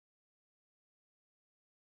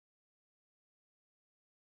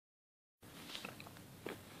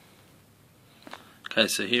Okay,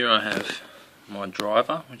 so here I have my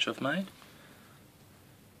driver, which I've made.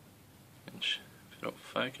 Which, if it'll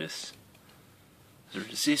focus, the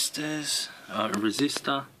resistors,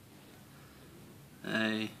 resistor.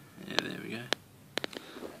 Yeah, there we go.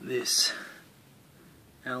 This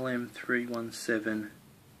LM317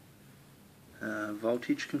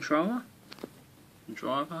 voltage controller,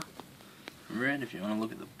 driver. Red, if you want to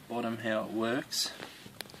look at the bottom how it works.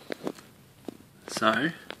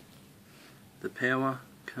 So the power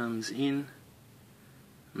comes in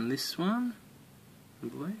on this one, I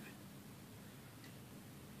believe.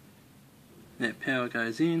 That power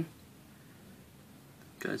goes in.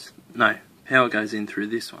 Power goes in through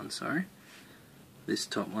this one, sorry. This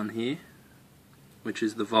top one here, which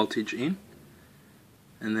is the voltage in.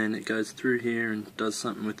 And then it goes through here and does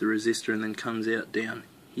something with the resistor and then comes out down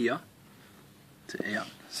here to out.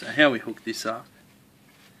 So how we hook this up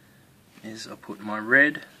is I put my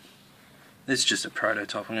red. This is just a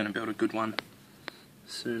prototype. I'm going to build a good one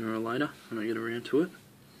sooner or later when I get around to it.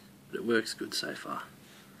 But it works good so far.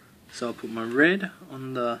 So I'll put my red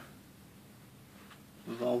on the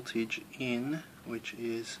voltage in, which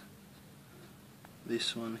is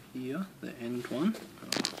this one here, the end one.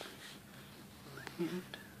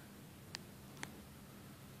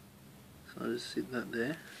 So I just sit that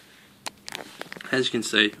there. As you can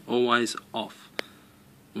see, always off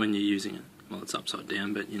when you're using it. Well, it's upside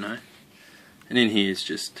down, but you know. And in here is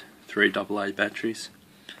just 3 AA batteries.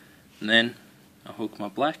 And then I hook my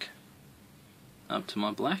black up to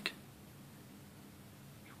my black.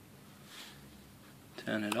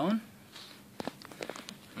 Turn it on.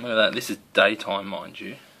 Look at that, this is daytime, mind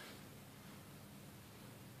you.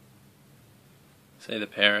 See the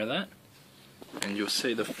power of that? And you'll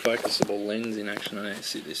see the focusable lens in action. I need to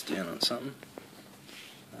sit this down on something.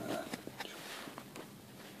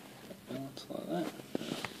 Balance like that.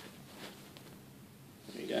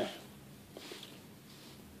 There we go.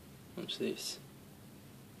 Watch this.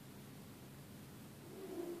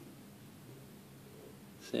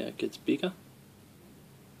 See how it gets bigger?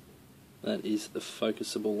 That is the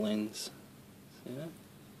focusable lens. See that?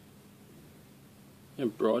 How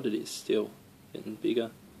bright it is still. Getting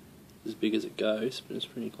bigger. As big as it goes, but it's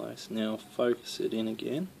pretty close. Now focus it in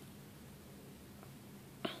again.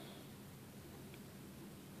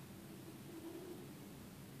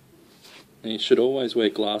 And you should always wear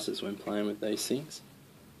glasses when playing with these things.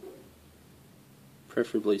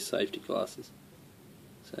 Preferably safety glasses.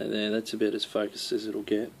 So there, that's about as focused as it'll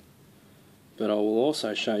get. But I will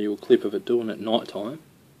also show you a clip of it doing it at night time.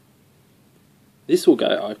 This will go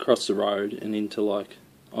across the road and into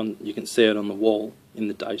you can see it on the wall in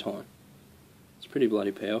the daytime. It's pretty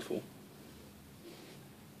bloody powerful.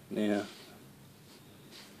 Now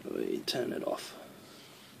we turn it off.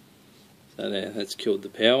 So there, that's killed the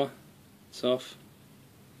power. It's off.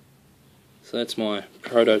 So that's my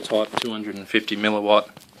prototype 250 milliwatt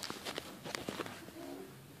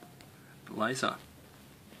laser.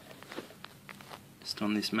 Just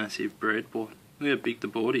on this massive breadboard. Look how big the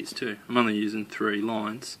board is too. I'm only using 3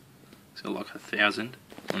 lines. It's got like 1,000.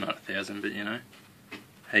 Well, not 1,000, but you know,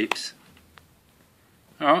 heaps.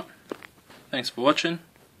 Alright, thanks for watching.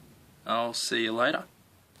 I'll see you later.